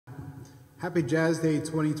Happy Jazz Day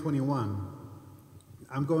 2021.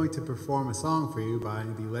 I'm going to perform a song for you by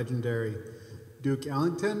the legendary Duke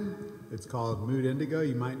Ellington. It's called Mood Indigo.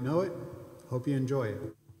 You might know it. Hope you enjoy it.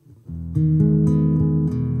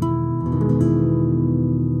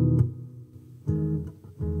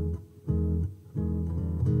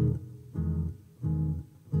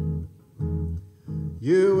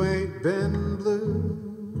 You ain't been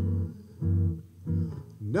blue,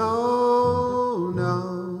 no,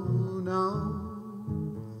 no, no.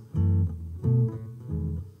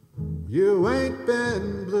 You ain't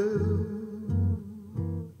been blue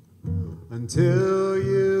until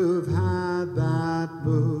you've had that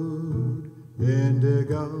mood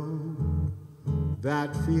indigo,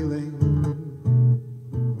 that feeling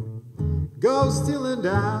goes stealing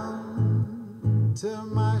down to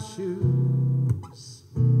my shoes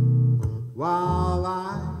while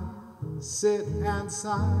I sit and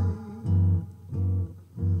sigh.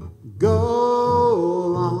 Go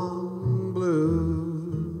along, blues.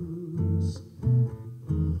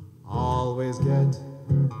 Always get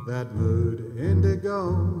that mood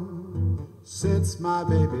indigo since my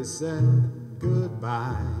baby said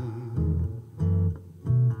goodbye.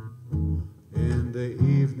 In the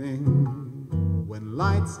evening when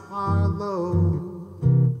lights are low,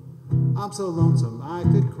 I'm so lonesome I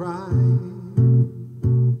could cry,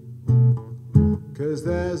 'cause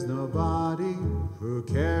there's nobody who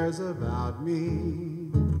cares about me.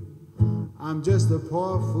 I'm just a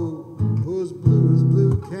poor fool whose blue as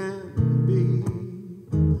blue can be.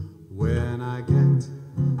 When I get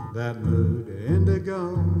that mood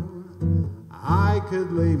indigo, I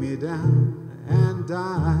could lay me down and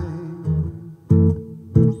die.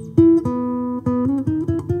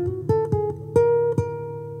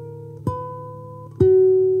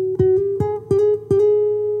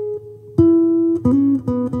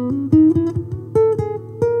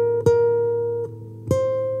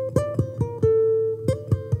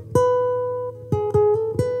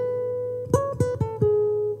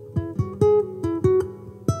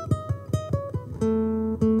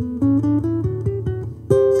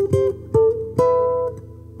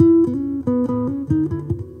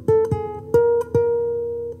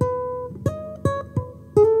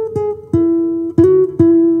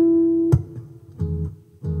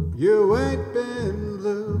 You ain't been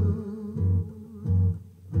blue,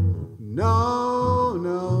 no,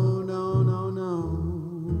 no, no, no, no.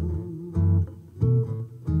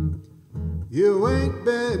 You ain't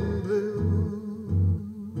been blue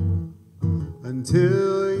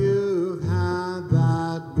until you've had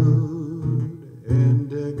that mood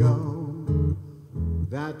indigo,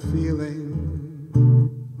 that feeling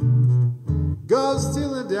goes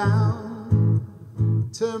stealing down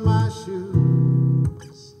to my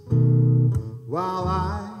shoes while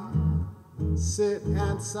I sit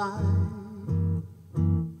and sigh.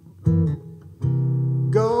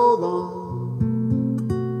 Go long,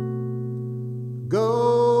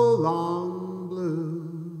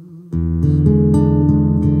 blues.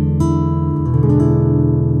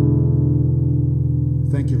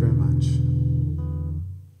 Thank you very much.